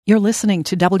You're listening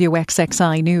to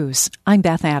WXXI News. I'm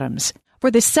Beth Adams.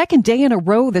 For the second day in a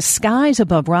row, the skies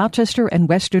above Rochester and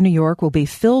western New York will be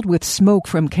filled with smoke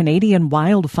from Canadian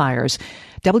wildfires.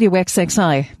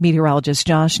 WXXI meteorologist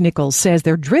Josh Nichols says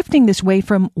they're drifting this way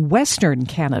from western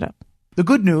Canada. The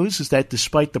good news is that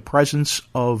despite the presence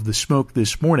of the smoke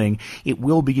this morning, it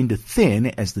will begin to thin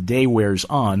as the day wears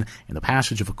on, and the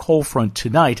passage of a cold front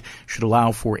tonight should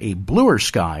allow for a bluer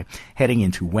sky heading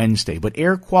into Wednesday. But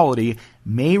air quality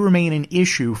may remain an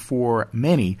issue for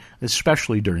many,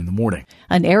 especially during the morning.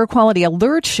 An air quality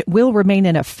alert will remain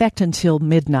in effect until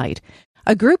midnight.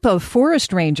 A group of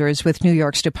forest rangers with New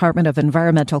York's Department of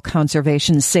Environmental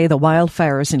Conservation say the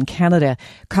wildfires in Canada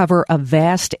cover a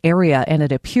vast area, and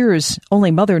it appears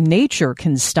only Mother Nature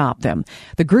can stop them.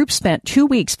 The group spent 2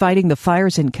 weeks fighting the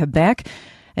fires in Quebec,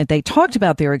 and they talked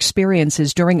about their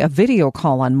experiences during a video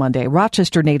call on Monday.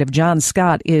 Rochester native John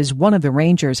Scott is one of the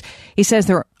rangers. He says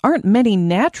there aren't many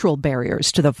natural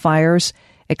barriers to the fires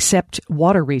except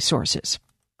water resources.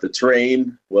 The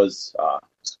terrain was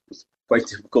quite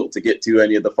difficult to get to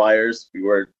any of the fires. We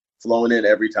were flowing in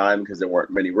every time because there weren't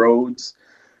many roads,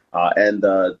 and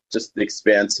just the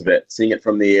expanse of it, seeing it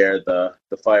from the air,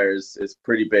 the fires is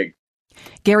pretty big.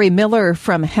 Gary Miller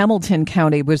from Hamilton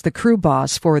County was the crew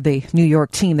boss for the New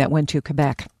York team that went to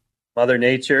Quebec. Mother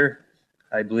Nature,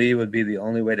 I believe, would be the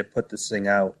only way to put this thing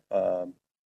out.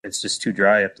 It's just too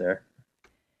dry up there.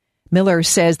 Miller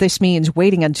says this means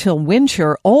waiting until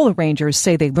winter. All the rangers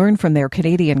say they learned from their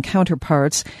Canadian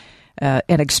counterparts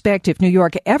and expect if New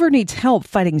York ever needs help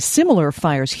fighting similar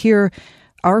fires here,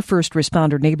 our first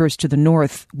responder neighbors to the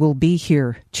north will be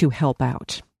here to help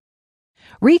out.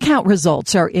 Recount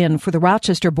results are in for the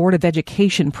Rochester Board of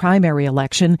Education primary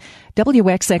election.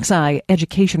 WXXI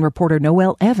education reporter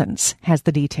Noelle Evans has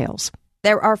the details.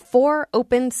 There are 4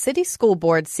 open city school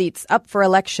board seats up for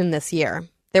election this year.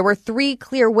 There were 3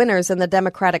 clear winners in the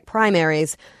Democratic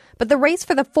primaries, but the race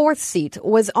for the 4th seat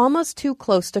was almost too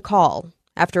close to call.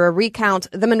 After a recount,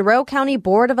 the Monroe County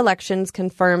Board of Elections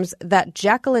confirms that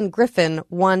Jacqueline Griffin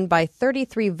won by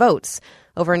 33 votes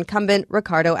over incumbent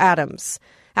Ricardo Adams.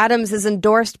 Adams is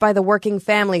endorsed by the Working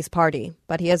Families Party,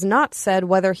 but he has not said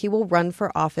whether he will run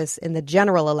for office in the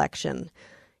general election.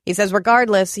 He says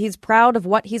regardless, he's proud of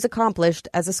what he's accomplished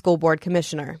as a school board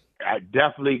commissioner. I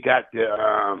definitely got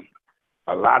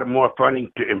a lot of more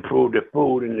funding to improve the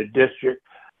food in the district.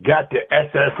 Got the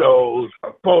SSOs, a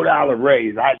 $4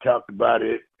 raise. I talked about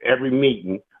it every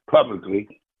meeting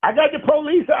publicly. I got the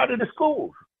police out of the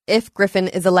schools. If Griffin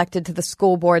is elected to the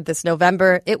school board this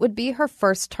November, it would be her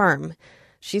first term.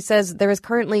 She says there is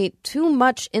currently too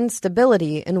much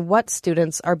instability in what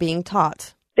students are being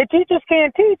taught. The teachers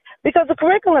can't teach because the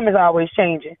curriculum is always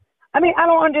changing. I mean, I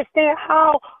don't understand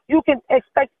how you can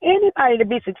expect anybody to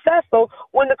be successful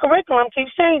when the curriculum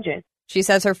keeps changing. She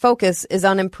says her focus is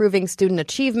on improving student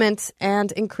achievement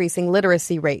and increasing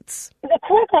literacy rates. The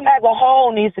curriculum as a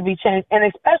whole needs to be changed, and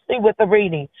especially with the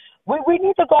reading. We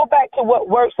need to go back to what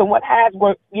works and what has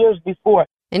worked years before.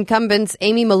 Incumbents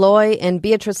Amy Malloy and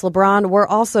Beatrice LeBron were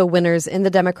also winners in the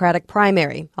Democratic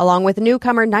primary, along with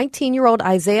newcomer 19-year-old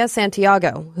Isaiah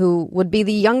Santiago, who would be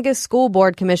the youngest school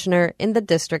board commissioner in the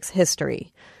district's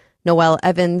history. Noelle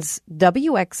Evans,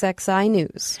 WXXI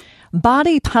News.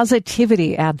 Body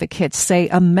positivity advocates say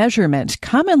a measurement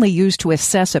commonly used to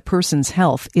assess a person's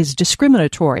health is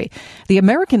discriminatory. The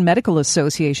American Medical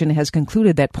Association has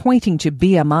concluded that pointing to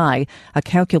BMI, a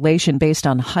calculation based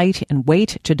on height and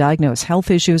weight to diagnose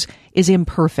health issues, is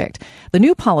imperfect. The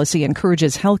new policy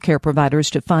encourages healthcare providers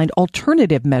to find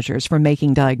alternative measures for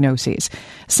making diagnoses.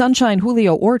 Sunshine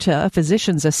Julio Orta, a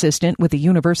physician's assistant with the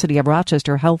University of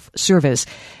Rochester Health Service,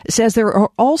 says there are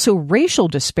also racial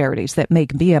disparities that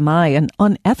make BMI an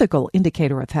unethical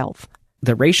indicator of health.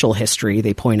 The racial history,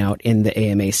 they point out in the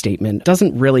AMA statement,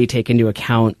 doesn't really take into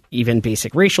account even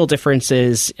basic racial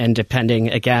differences, and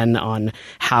depending, again, on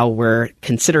how we're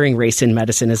considering race in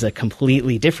medicine is a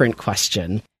completely different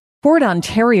question. Fort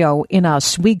Ontario in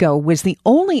Oswego was the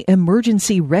only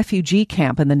emergency refugee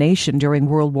camp in the nation during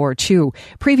World War II.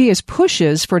 Previous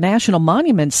pushes for national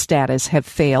monument status have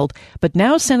failed, but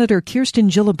now Senator Kirsten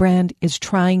Gillibrand is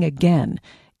trying again.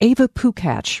 Ava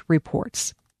Pukach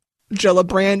reports.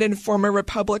 Gillibrand and former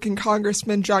Republican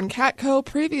Congressman John Katko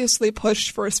previously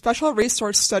pushed for a special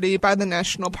resource study by the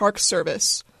National Park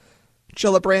Service.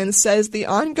 Gillibrand says the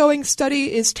ongoing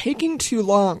study is taking too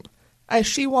long, as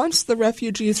she wants the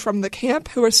refugees from the camp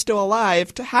who are still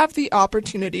alive to have the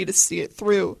opportunity to see it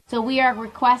through. So we are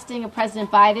requesting of President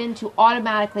Biden to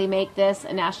automatically make this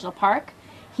a national park.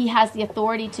 He has the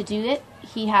authority to do it.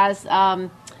 He has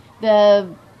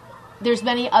There's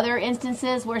many other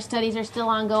instances where studies are still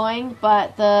ongoing,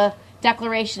 but the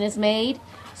declaration is made.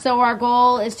 So our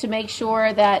goal is to make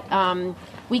sure that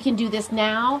we can do this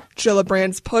now.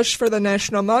 Gillibrand's push for the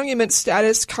national monument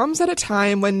status comes at a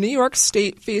time when New York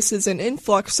State faces an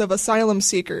influx of asylum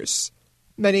seekers.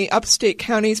 Many upstate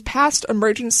counties passed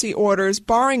emergency orders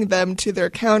barring them to their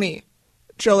county.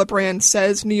 Gillibrand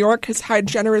says New York has had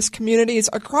generous communities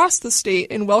across the state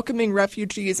in welcoming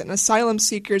refugees and asylum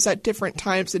seekers at different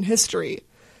times in history,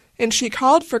 and she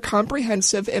called for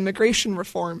comprehensive immigration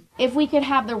reform. If we could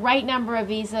have the right number of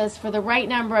visas for the right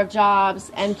number of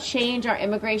jobs and change our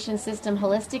immigration system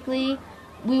holistically,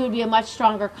 we would be a much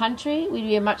stronger country, we'd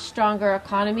be a much stronger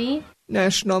economy.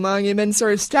 National monuments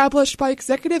are established by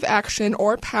executive action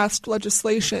or passed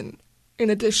legislation. In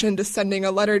addition to sending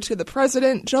a letter to the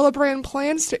president, Gillibrand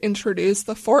plans to introduce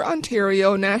the Fort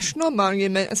Ontario National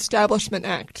Monument Establishment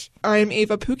Act. I'm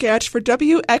Ava Pugatch for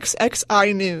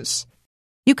WXXI News.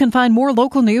 You can find more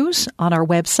local news on our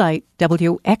website,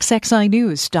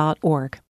 wxxinews.org.